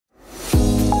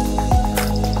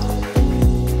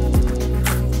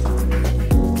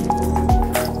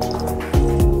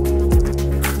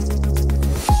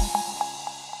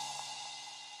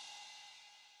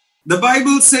The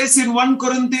Bible says in 1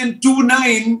 Corinthians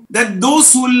 2:9 that those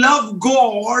who love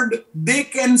God, they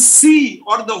can see,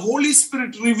 or the Holy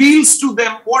Spirit reveals to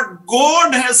them what God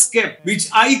has kept, which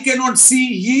eye cannot see,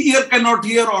 ear cannot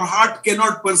hear, or heart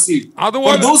cannot perceive.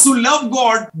 For those who love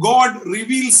God, God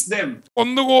reveals them.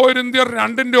 1 Corinthians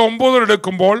 2:9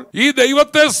 എടുക്കുമ്പോൾ ഈ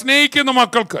ദൈവത്തെ സ്നേഹിക്കുന്ന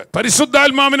മക്കൾക്ക്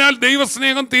പരിശുദ്ധാത്മാവിനാൽ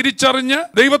ദൈവസ്നേഹം തിരിച്ചറിഞ്ഞ്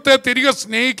ദൈവത്തെ തിരികെ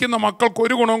സ്നേഹിക്കുന്ന മക്കൾക്ക്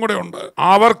ഒരു ഗുണം കൂടെ ഉണ്ട്.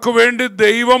 അവർക്ക് വേണ്ടി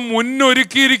ദൈവം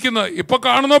മുന്നൊരുക്കിയിരിക്കുന്നത് ഇപ്പൊ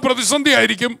കാണുന്ന പ്രതിസന്ധി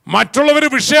ആയിരിക്കും, മറ്റുള്ളവർ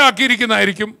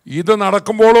വിഷയാക്കിയിരിക്കുന്നതായിരിക്കും. ഇത്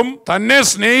നടക്കുമ്പോഴും തന്നെ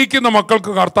സ്നേഹിക്കുന്ന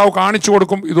മക്കൾക്ക് കർത്താവ് കാണിച്ചു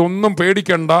കൊടുക്കും, ഇതൊന്നും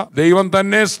പേടിക്കണ്ട, ദൈവം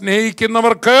തന്നെ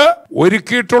സ്നേഹിക്കുന്നവർക്ക്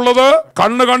ഒരുക്കിയിട്ടുള്ളത്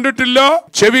കണ്ണ് കണ്ടിട്ടില്ല,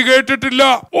 ചെവി കേട്ടിട്ടില്ല,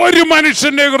 ഒരു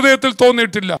മനുഷ്യന്റെ ഹൃദയത്തിൽ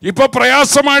തോന്നിയിട്ടില്ല. ഇപ്പൊ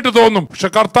പ്രയാസമായിട്ട് തോന്നും,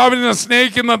 പക്ഷെ കർത്താവിനെ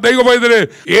സ്നേഹിക്കുന്ന ദൈവപൈതലെ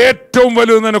ഏറ്റവും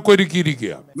വലുത് നിനക്ക്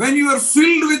ഒരുക്കിയിരിക്കുക. When you are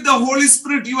filled with the Holy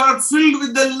Spirit, you are filled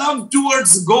with the love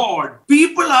towards God.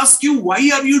 People ask you, why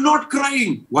are you not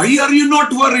crying? Why are you not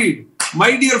worried?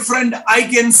 My dear friend, I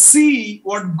can see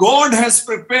what God has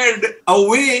prepared a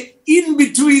way in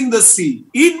between the sea,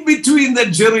 in between the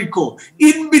Jericho,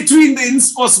 in between the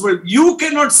impossible. You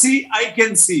cannot see, I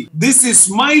can see. This is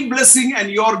my blessing and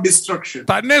your destruction.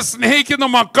 തന്നെ സ്നേഹിക്കുന്ന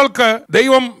മക്കൾക്ക്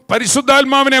ദൈവം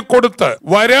പരിശുദ്ധാത്മാവിനെ കൊടുത്ത്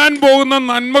വരാൻ പോകുന്ന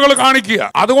നന്മകൾ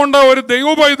കാണിക്കുക. അതുകൊണ്ട് ഒരു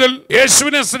ദൈവപൈതൽ,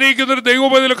 യേശുവിനെ സ്നേഹിക്കുന്ന ഒരു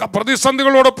ദൈവപൈതൽ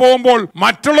പ്രതിസന്ധികളോടെ പോകുമ്പോൾ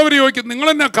മറ്റുള്ളവർ ചോദിക്കും, നിങ്ങൾ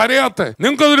എന്നെ കരയാത്തെ,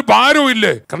 നിങ്ങൾക്ക് അതൊരു ഭാരവും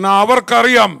ഇല്ലേ? കാരണം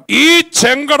അവർക്കറിയാം ഈ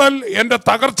ചെങ്കടൽ എന്റെ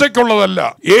തകർച്ചയ്ക്കുള്ളതല്ല,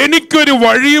 എനിക്കൊരു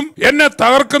വഴിയും എന്നെ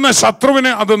തകർക്കുന്ന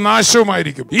ശത്രുവിന് അത്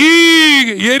നാശവുമായിരിക്കും. ഈ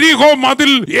യെരിഹോ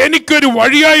മതിൽ എനിക്കൊരു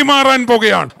വഴിയായി മാറാൻ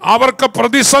പോകുകയാണ്. അവർക്ക്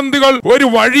പ്രതിസന്ധികൾ ഒരു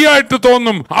വഴിയായിട്ട്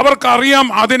തോന്നും, അവർക്കറിയാം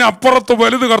അതിനപ്പുറത്ത്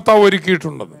വലുത് കർത്താവ്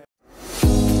ഒരുക്കിയിട്ടുണ്ടെന്ന്.